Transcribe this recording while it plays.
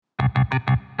Ladies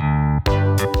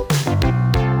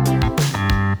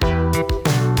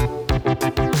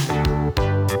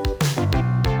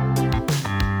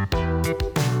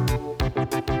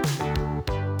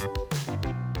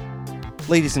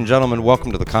and gentlemen,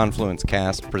 welcome to the Confluence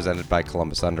Cast presented by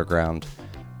Columbus Underground.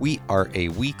 We are a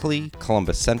weekly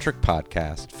Columbus-centric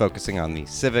podcast focusing on the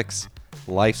civics,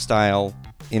 lifestyle,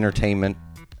 entertainment,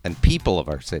 and people of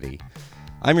our city.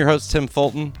 I'm your host, Tim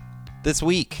Fulton. This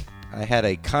week, I had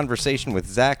a conversation with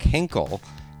Zach Hinkle,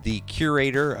 the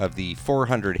curator of the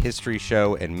 400 History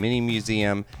Show and Mini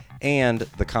Museum and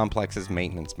the complex's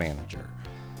maintenance manager.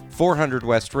 400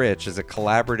 West Rich is a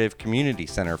collaborative community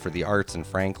center for the arts in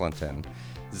Franklinton.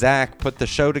 Zach put the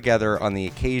show together on the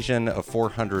occasion of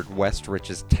 400 West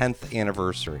Rich's 10th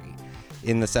anniversary.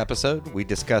 In this episode, we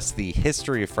discuss the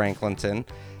history of Franklinton,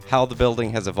 how the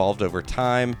building has evolved over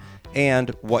time, and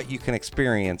what you can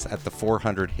experience at the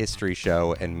 400 History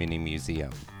Show and Mini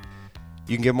Museum.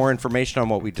 You can get more information on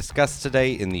what we discussed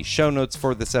today in the show notes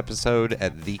for this episode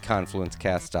at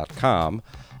theconfluencecast.com.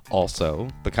 Also,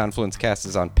 the Confluence Cast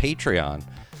is on Patreon.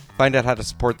 Find out how to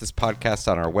support this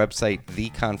podcast on our website,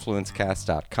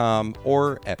 theconfluencecast.com,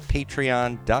 or at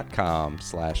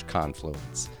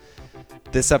patreon.com/confluence.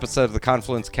 This episode of the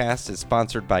Confluence Cast is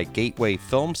sponsored by Gateway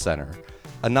Film Center,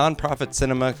 a nonprofit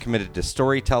cinema committed to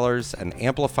storytellers and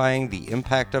amplifying the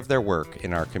impact of their work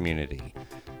in our community.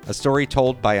 A story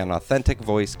told by an authentic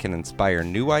voice can inspire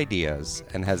new ideas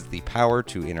and has the power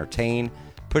to entertain,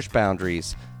 push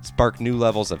boundaries, spark new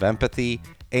levels of empathy,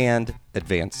 and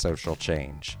advance social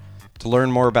change. To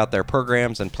learn more about their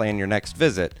programs and plan your next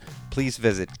visit, please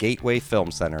visit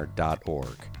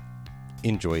gatewayfilmcenter.org.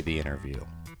 Enjoy the interview.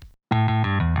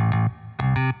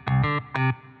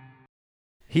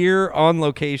 Here on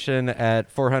location at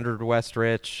 400 West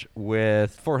Rich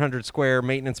with 400 Square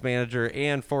maintenance manager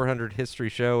and 400 History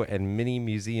Show and Mini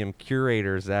Museum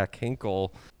curator Zach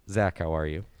Hinkle. Zach, how are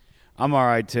you? I'm all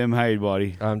right, Tim. How you,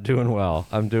 buddy? I'm doing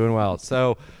well.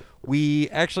 So we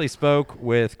actually spoke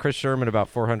with Chris Sherman about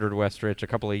 400 West Rich a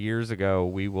couple of years ago.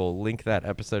 We will link that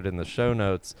episode in the show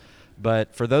notes.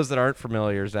 But for those that aren't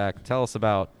familiar, Zach, tell us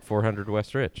about 400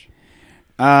 West Rich.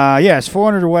 Yes,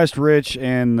 400 West Rich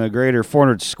and the greater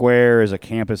 400 Square is a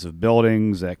campus of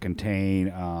buildings that contain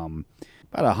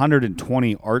about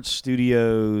 120 art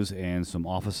studios and some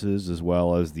offices, as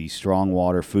well as the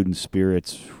Strongwater Food and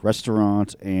Spirits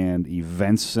restaurant and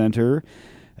events center,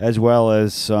 as well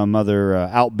as some other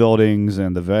outbuildings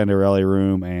and the Vanderelli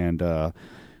room and a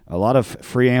lot of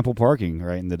free ample parking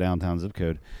right in the downtown zip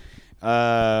code.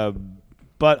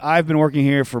 But I've been working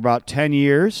here for about 10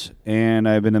 years, and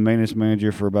I've been the maintenance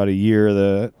manager for about a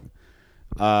year.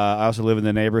 I also live in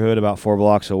the neighborhood about 4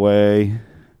 blocks away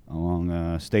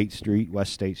along State Street,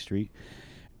 West State Street.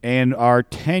 And our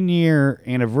 10-year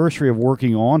anniversary of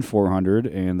working on 400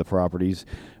 and the properties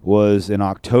was in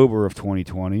October of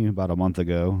 2020, about a month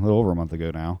ago, a little over a month ago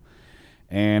now.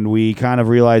 And we kind of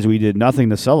realized we did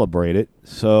nothing to celebrate it.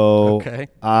 So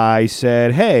I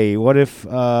said, hey, what if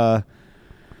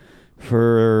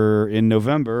in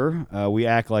November we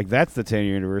act like that's the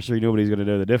 10-year anniversary? Nobody's going to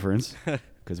know the difference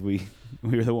because we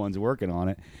were the ones working on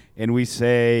it. And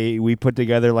we put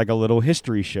together like a little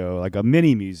history show, like a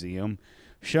mini museum,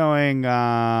 showing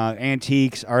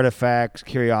antiques, artifacts,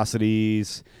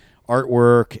 curiosities,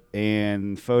 artwork,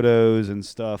 and photos and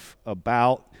stuff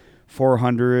about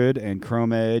 400 and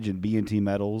Chrome Edge and B&T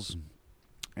metals.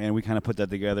 And we kind of put that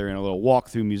together in a little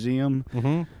walk-through museum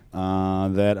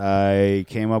that I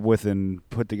came up with and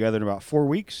put together in about 4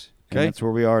 weeks. And that's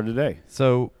where we are today.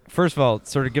 So, first of all,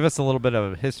 sort of give us a little bit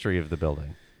of a history of the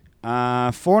building.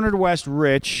 400 West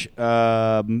Rich,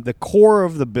 the core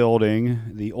of the building,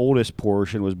 the oldest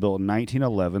portion, was built in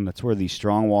 1911. That's where the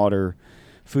Strongwater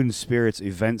Food and Spirits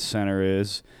Event Center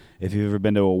is. If you've ever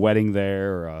been to a wedding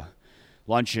there or a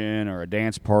luncheon or a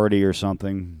dance party or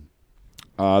something,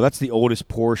 that's the oldest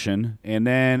portion. And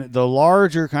then the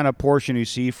larger kind of portion you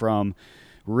see from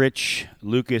Rich,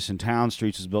 Lucas, and Town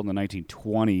Streets was built in the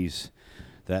 1920s,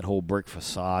 that whole brick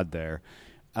facade there.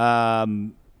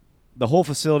 The whole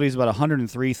facility is about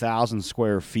 103,000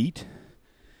 square feet.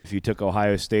 If you took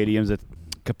Ohio Stadium's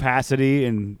capacity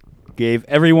and gave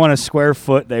everyone a square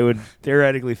foot, they would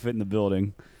theoretically fit in the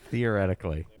building.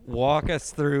 Theoretically. Walk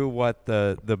us through what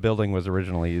the building was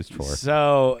originally used for.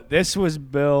 So this was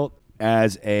built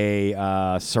as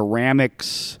a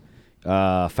ceramics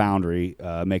foundry,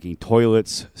 making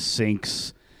toilets,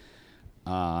 sinks,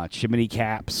 chimney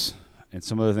caps, and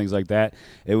some other things like that.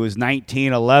 It was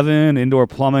 1911. Indoor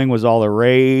plumbing was all the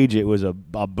rage. It was a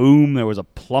boom. There was a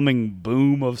plumbing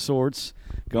boom of sorts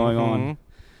going on.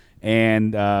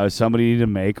 And somebody needed to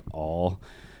make all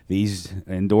these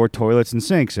indoor toilets and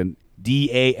sinks. And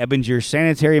D.A. Ebinger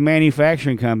Sanitary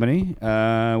Manufacturing Company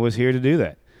was here to do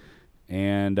that.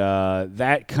 And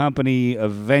that company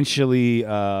eventually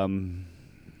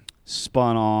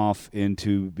spun off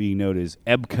into being known as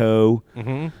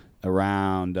EBCO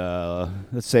around,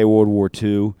 let's say, World War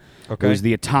II. Okay. It was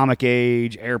the atomic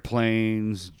age,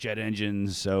 airplanes, jet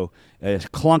engines. So a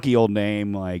clunky old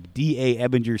name like D.A.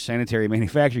 Ebinger Sanitary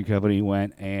Manufacturing Company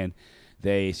went and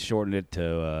they shortened it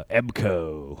to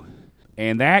EBCO.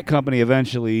 And that company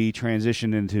eventually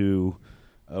transitioned into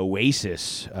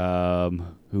Oasis,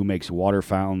 who makes water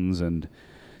fountains. And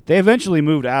they eventually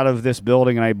moved out of this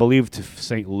building, and I believe to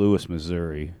St. Louis,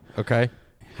 Missouri. Okay.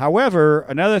 However,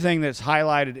 another thing that's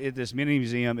highlighted at this mini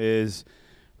museum is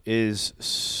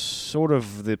sort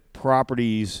of the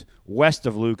properties west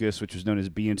of Lucas, which was known as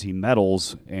B&T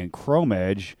Metals and Chrome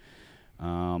Edge.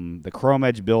 The Chrome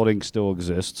Edge building still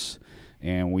exists,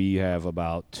 and we have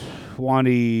about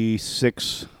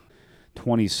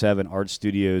 27 art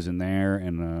studios in there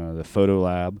and the photo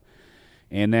lab.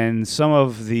 And then some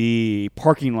of the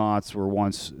parking lots were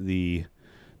once the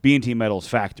B&T Metals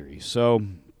factory. So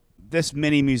this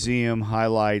mini museum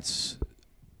highlights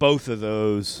both of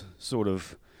those sort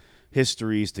of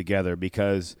histories together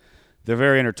because they're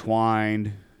very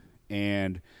intertwined,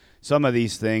 and some of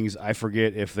these things I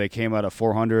forget if they came out of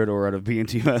 400 or out of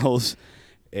B&T Metals.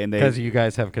 Because you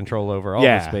guys have control over all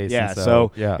the space. Yeah,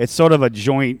 so it's sort of a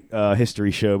joint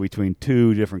history show between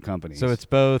two different companies. So it's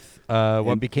both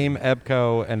what became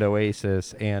EBCO and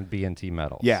Oasis and B&T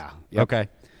Metals. Yeah. Yep. Okay.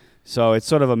 So it's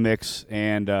sort of a mix,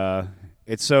 and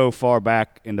it's so far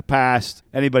back in the past,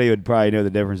 anybody would probably know the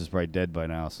difference is probably dead by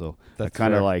now. So I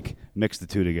kind of like mix the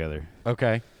two together.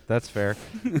 Okay. That's fair.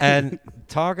 And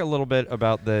talk a little bit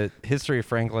about the history of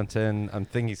Franklinton. I'm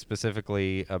thinking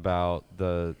specifically about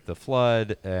the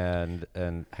flood and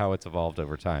how it's evolved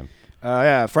over time.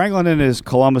 Franklinton is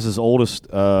Columbus's oldest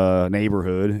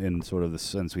neighborhood in sort of the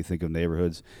sense we think of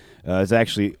neighborhoods. It's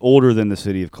actually older than the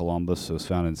city of Columbus. So it was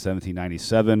founded in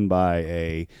 1797 by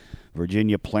a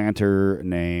Virginia planter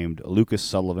named Lucas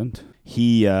Sullivan.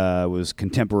 He was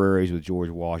contemporaries with George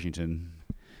Washington,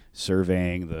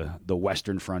 surveying the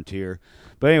western frontier.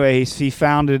 But anyway, he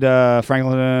founded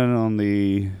Franklinton on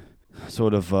the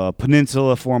sort of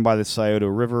peninsula formed by the Scioto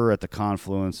River at the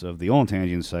confluence of the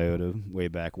Olentangy and Scioto way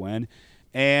back when.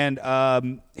 And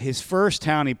his first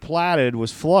town he platted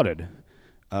was flooded.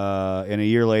 And a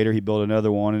year later, he built another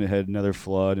one, and it had another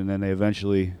flood. And then they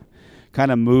eventually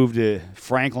kind of moved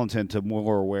Franklinton to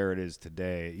more where it is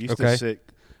today. It used to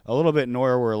sit a little bit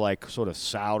north where like sort of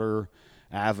Souder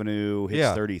Avenue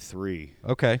hits 33.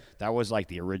 Okay. That was like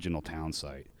the original town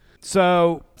site.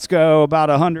 So let's go about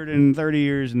 130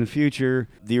 years in the future.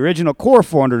 The original core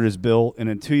 400 is built, and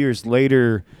then 2 years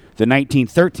later, the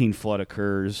 1913 flood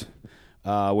occurs,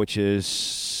 which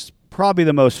is probably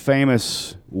the most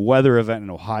famous weather event in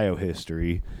Ohio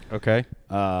history. Okay.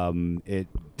 It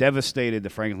devastated the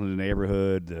Franklinton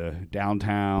neighborhood, the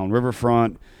downtown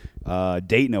riverfront.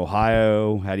 Dayton,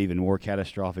 Ohio had even more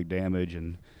catastrophic damage,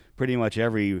 and pretty much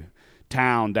every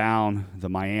town down the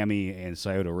Miami and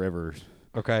Scioto rivers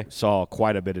saw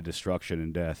quite a bit of destruction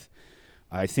and death.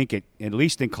 I think at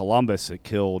least in Columbus, it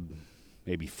killed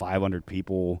maybe 500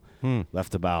 people,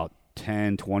 left about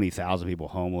 20,000 people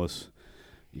homeless.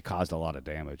 It caused a lot of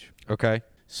damage. Okay.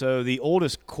 So the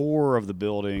oldest core of the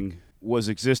building was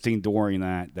existing during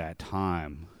that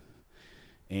time.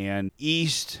 And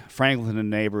East Franklinton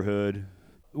neighborhood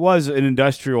was an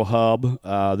industrial hub.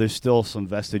 There's still some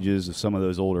vestiges of some of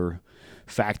those older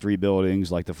factory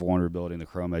buildings, like the 400 building, the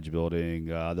Chrome Edge building,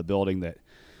 the building that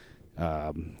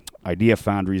Idea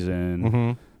Foundry's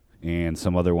in, and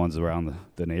some other ones around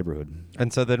the neighborhood.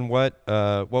 And so then what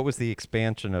was the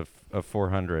expansion of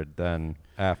 400 then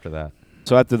after that?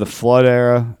 So after the flood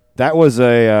era, that was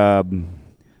like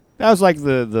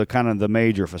the kind of the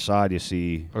major facade you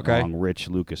see along Rich,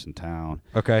 Lucas, and Town.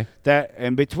 Okay. That,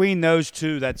 and between those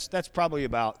two, that's probably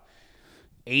about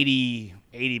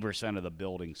 80% of the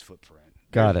building's footprint.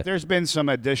 Got it. There's been some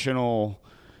additional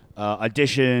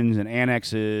additions and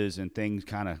annexes and things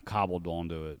kind of cobbled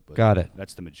onto it. But got it.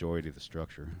 That's the majority of the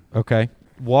structure. Okay.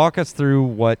 Walk us through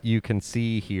what you can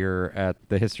see here at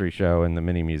the history show in the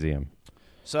mini museum.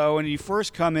 So when you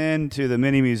first come into the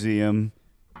mini museum,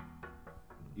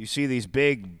 you see these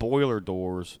big boiler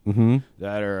doors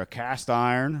that are cast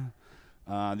iron.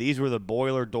 These were the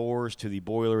boiler doors to the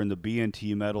boiler in the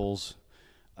B&T Metals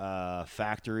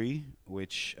factory,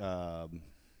 which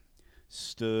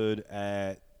stood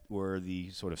at where the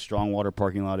sort of Strongwater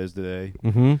parking lot is today,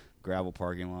 gravel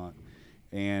parking lot.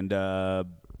 And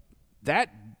that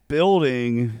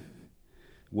building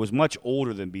was much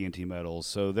older than B&T Metals.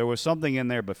 So there was something in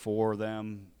there before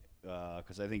them,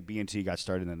 because I think B&T got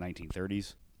started in the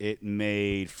 1930s. It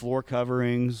made floor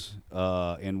coverings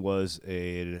and was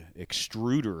an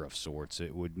extruder of sorts.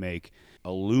 It would make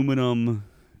aluminum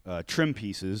trim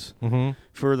pieces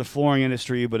for the flooring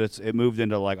industry, but it moved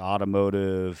into like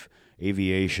automotive,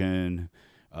 aviation,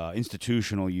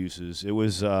 institutional uses. It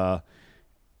was at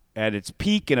its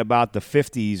peak in about the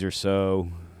 50s or so.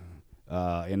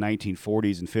 In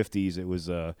 1940s and 50s, it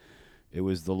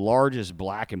was the largest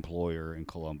black employer in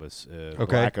Columbus,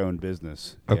 black-owned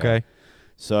business. Okay. Yeah.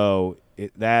 So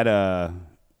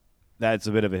that's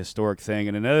a bit of a historic thing.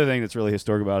 And another thing that's really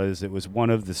historic about it is it was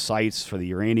one of the sites for the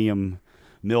uranium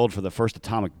milled for the first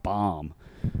atomic bomb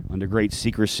under great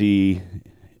secrecy.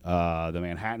 The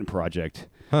Manhattan Project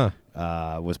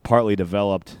was partly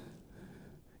developed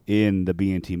in the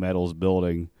B&T Metals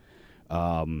building.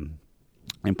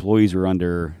 Employees were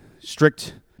under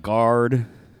strict guard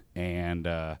and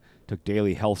took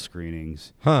daily health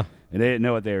screenings. And they didn't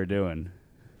know what they were doing.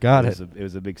 Got it. It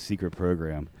was a big secret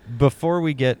program. Before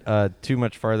we get too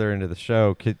much farther into the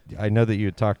show, I know that you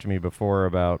had talked to me before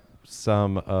about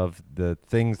some of the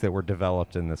things that were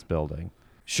developed in this building.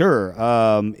 Sure.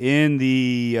 In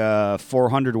the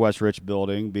 400 West Rich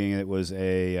building, being it was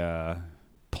a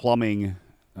plumbing,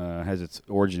 has its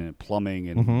origin in plumbing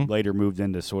and later moved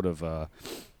into sort of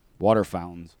water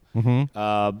fountains.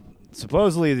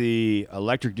 Supposedly the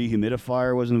electric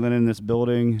dehumidifier was invented in this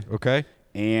building. Okay.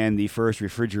 And the first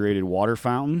refrigerated water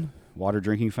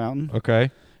drinking fountain.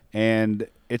 Okay. And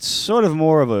it's sort of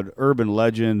more of an urban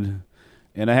legend,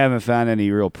 and I haven't found any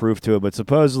real proof to it, but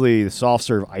supposedly the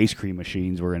soft-serve ice cream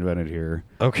machines were invented here.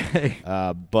 Okay.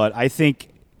 But I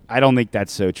don't think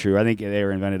that's so true. I think they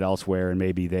were invented elsewhere, and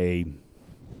maybe they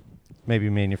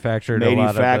manufactured a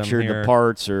lot of them here. The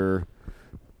parts or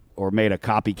made a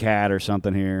copycat or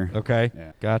something here. Okay.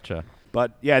 Yeah. Gotcha.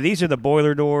 But, yeah, these are the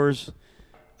boiler doors.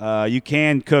 You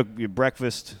can cook your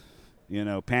breakfast,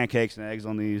 pancakes and eggs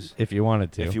on these. If you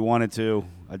wanted to. If you wanted to.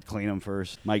 I'd clean them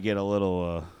first. Might get a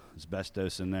little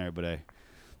asbestos in there, but hey.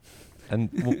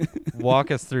 And walk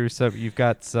us through. So you've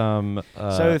got some.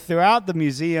 So throughout the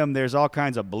museum, there's all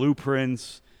kinds of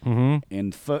blueprints.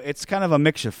 And it's kind of a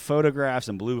mix of photographs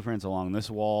and blueprints along this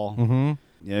wall.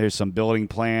 There's some building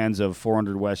plans of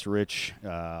 400 West Rich,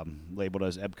 labeled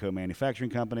as EBCO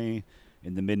Manufacturing Company.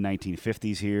 In the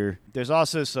mid-1950s here. There's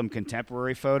also some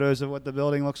contemporary photos of what the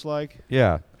building looks like.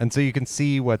 Yeah, and so you can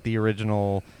see what the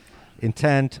original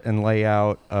intent and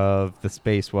layout of the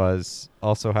space was,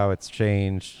 also how it's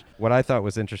changed. What I thought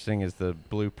was interesting is the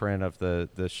blueprint of the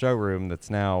showroom that's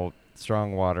now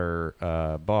Strongwater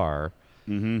Bar.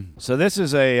 So this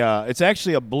is it's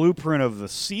actually a blueprint of the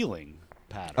ceiling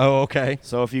pattern. Oh, okay.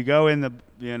 So if you go in if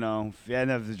you hadn't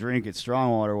have the drink at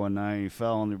Strongwater one night and you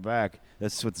fell on your back,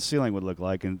 that's what the ceiling would look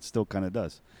like, and it still kind of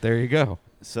does. There you go.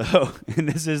 So, and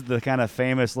this is the kind of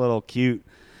famous little cute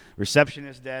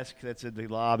receptionist desk that's in the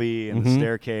lobby and the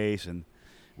staircase and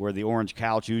where the orange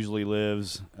couch usually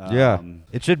lives.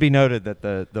 It should be noted that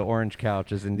the orange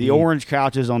couch is indeed... The orange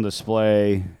couch is on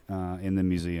display in the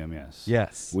museum, yes.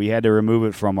 Yes. We had to remove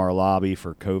it from our lobby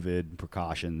for COVID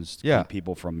precautions to Yeah. keep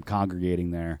people from congregating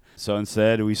there. So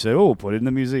instead we said, put it in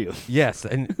the museum. Yes,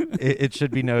 and it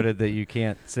should be noted that you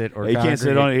can't sit or You can't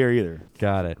sit on it here either.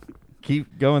 Got it.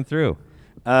 Keep going through.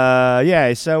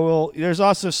 So there's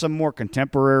also some more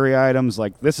contemporary items.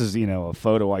 Like this is, a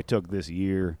photo I took this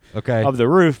year of the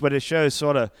roof, but it shows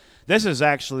sort of, this is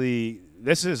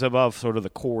above sort of the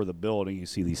core of the building. You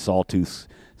see these sawtooth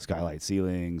skylight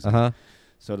ceilings,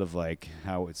 sort of like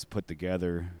how it's put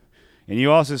together. And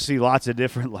you also see lots of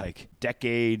different, like,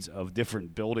 decades of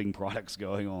different building products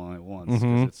going on at once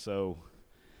because it's so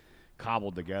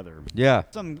cobbled together. Yeah.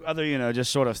 Some other,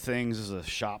 just sort of things as a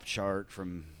shop chart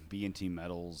from B&T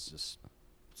Metals. Just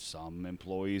some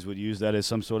employees would use that as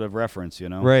some sort of reference,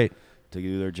 Right. to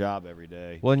do their job every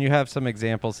day. Well, and you have some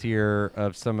examples here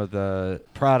of some of the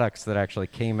products that actually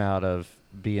came out of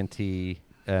B&T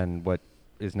and what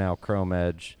is now Chrome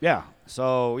Edge. Yeah.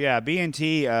 So,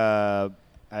 B&T, at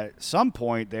some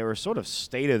point, they were sort of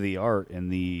state-of-the-art in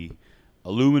the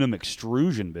aluminum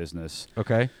extrusion business.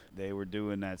 Okay. They were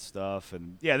doing that stuff.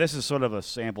 And, this is sort of a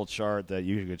sample chart that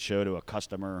you could show to a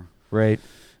customer. Right.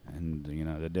 And,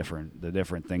 the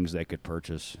different things they could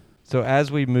purchase. So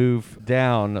as we move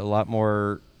down, a lot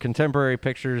more contemporary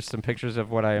pictures, some pictures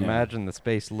of what I imagine the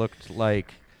space looked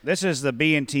like This is the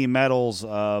B&T Metals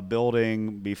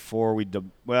building before we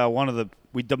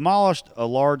we demolished a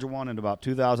large one in about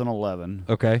 2011.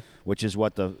 Okay. Which is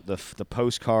what the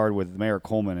postcard with Mayor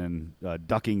Coleman and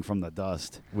ducking from the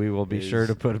dust. We will be sure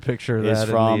to put a picture of is that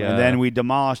from, in the, and then we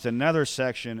demolished another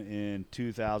section in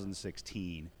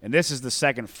 2016. And this is the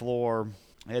second floor.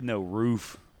 It had no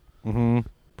roof. Mm-hmm.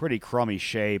 Pretty crummy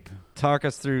shape. Talk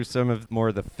us through some of more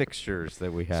of the fixtures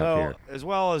that we have here. As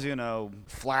well as,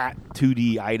 flat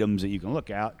 2D items that you can look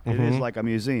at, it is like a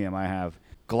museum. I have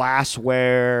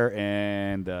glassware,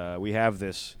 and we have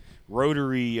this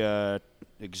rotary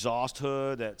exhaust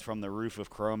hood that's from the roof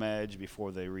of Chrome Edge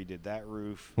before they redid that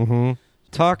roof. Mm-hmm.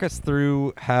 Talk us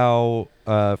through how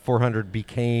 400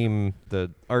 became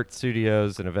the art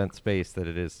studios and event space that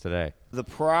it is today. The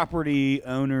property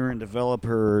owner and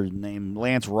developer named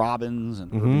Lance Robbins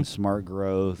and Urban Smart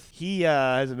Growth. He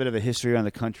has a bit of a history on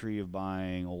the country of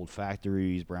buying old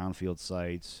factories, brownfield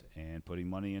sites, and putting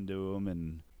money into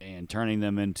them and turning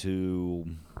them into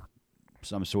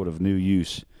some sort of new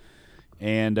use.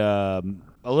 And a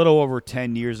little over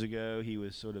 10 years ago, he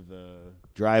was sort of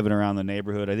driving around the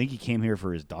neighborhood. I think he came here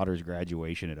for his daughter's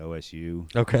graduation at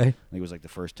OSU. Okay. I think it was like the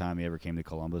first time he ever came to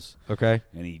Columbus. Okay.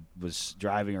 And he was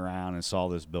driving around and saw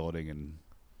this building and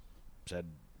said,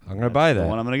 I'm going to buy that. The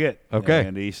one I'm going to get. Okay.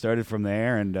 And he started from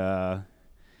there, and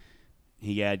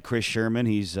he had Chris Sherman.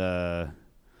 He's the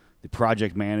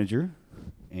project manager,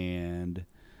 and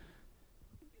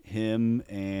him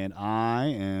and I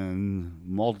and a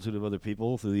multitude of other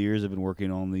people through the years have been working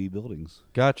on the buildings.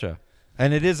 Gotcha.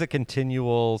 And it is a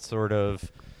continual sort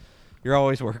of, you're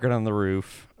always working on the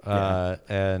roof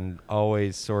and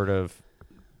always sort of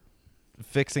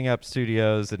fixing up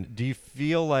studios. And do you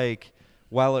feel like,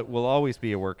 while it will always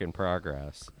be a work in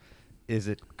progress, is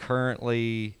it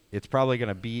currently, it's probably going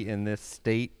to be in this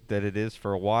state that it is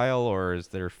for a while, or is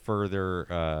there further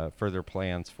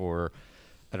plans for,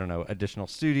 I don't know, additional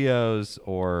studios?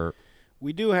 Or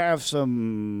we do have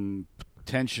some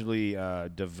potentially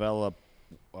develop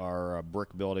our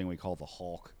brick building we call the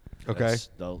Hulk. Okay. That's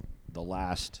the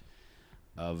last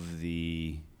of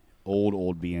the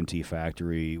old B&T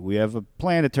factory. We have a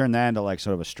plan to turn that into like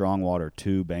sort of a Strongwater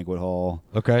 2 banquet hall.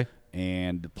 Okay.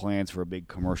 And the plans for a big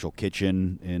commercial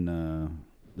kitchen in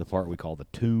the part we call the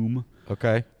Tomb.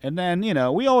 Okay. And then,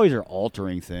 we always are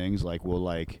altering things. Like,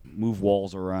 we'll, move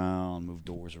walls around, move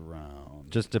doors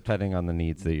around. Just depending on the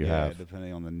needs that you have. Yeah,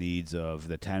 depending on the needs of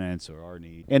the tenants or our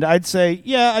needs. And I'd say,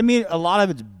 a lot of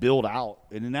it's built out.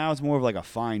 And now it's more of like a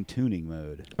fine-tuning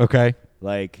mode. Okay.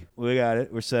 Like, we got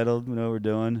it. We're settled. We know what we're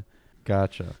doing.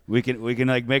 Gotcha. We can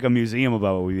make a museum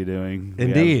about what we've been doing.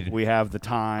 Indeed. We have the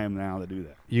time now to do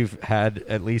that. You've had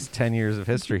at least 10 years of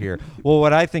history here. Well,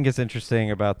 what I think is interesting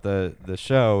about the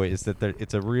show is that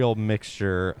it's a real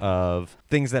mixture of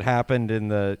things that happened in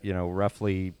the,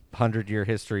 roughly 100-year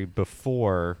history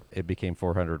before it became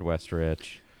 400 West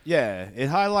Rich. Yeah, it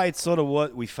highlights sort of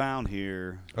what we found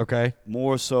here. Okay.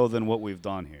 More so than what we've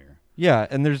done here. Yeah,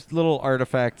 and there's little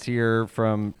artifacts here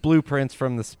from blueprints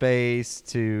from the space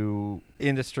to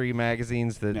industry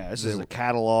magazines that. Yeah, this is a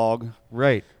catalog,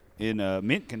 right? In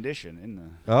mint condition.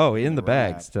 In the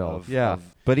bag still.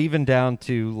 But even down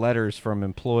to letters from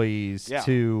employees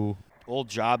to old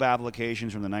job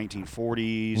applications from the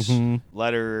 1940s,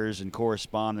 letters and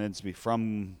correspondence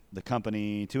from the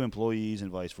company to employees and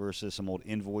vice versa. Some old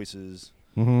invoices.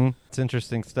 It's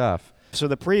interesting stuff. So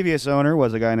the previous owner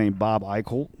was a guy named Bob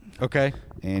Eichholt. Okay.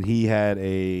 And he had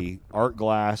a art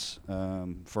glass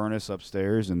furnace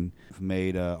upstairs and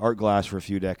made art glass for a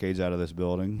few decades out of this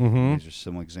building. These are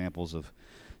some examples of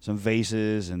some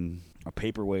vases and a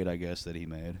paperweight, I guess, that he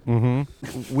made.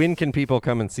 When can people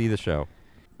come and see the show?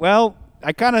 Well,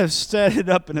 I kind of set it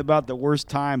up in about the worst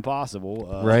time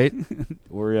possible. Right.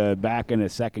 We're back in a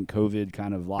second COVID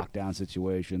kind of lockdown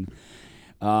situation.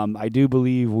 I do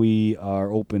believe we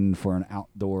are open for an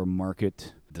outdoor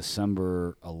market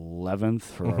December 11th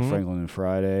for our Franklin and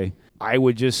Friday. I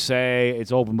would just say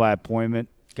it's open by appointment.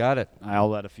 Got it. I'll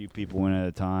let a few people in at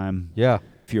a time. Yeah.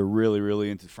 If you're really, really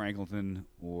into Franklinton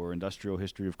or industrial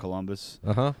history of Columbus,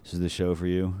 this is the show for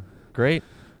you. Great.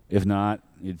 If not,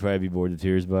 you'd probably be bored to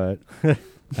tears by it.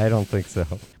 I don't think so.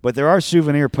 But there are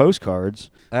souvenir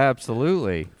postcards.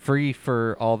 Absolutely. Free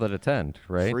for all that attend,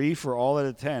 right? Free for all that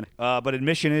attend. But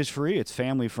admission is free. It's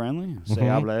family friendly. Se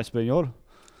habla español.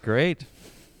 Great.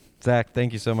 Zach,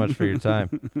 thank you so much for your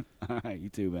time. All right, you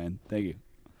too, man. Thank you.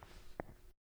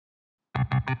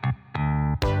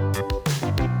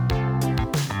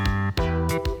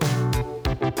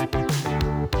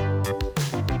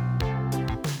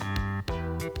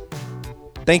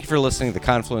 Thank you for listening to the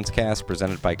Confluence Cast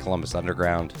presented by Columbus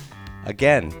Underground.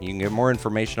 Again, you can get more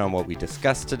information on what we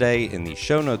discussed today in the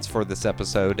show notes for this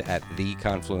episode at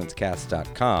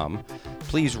theconfluencecast.com.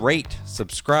 Please rate,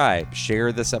 subscribe,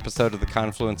 share this episode of the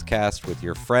Confluence Cast with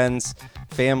your friends,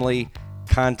 family,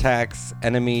 contacts,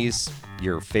 enemies,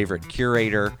 your favorite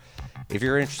curator. If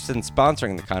you're interested in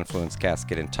sponsoring the Confluence Cast,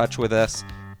 get in touch with us.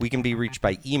 We can be reached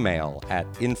by email at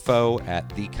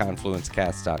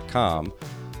info@theconfluencecast.com.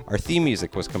 Our theme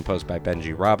music was composed by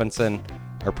Benji Robinson.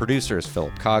 Our producer is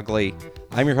Philip Cogley.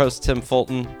 I'm your host, Tim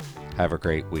Fulton. Have a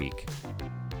great week.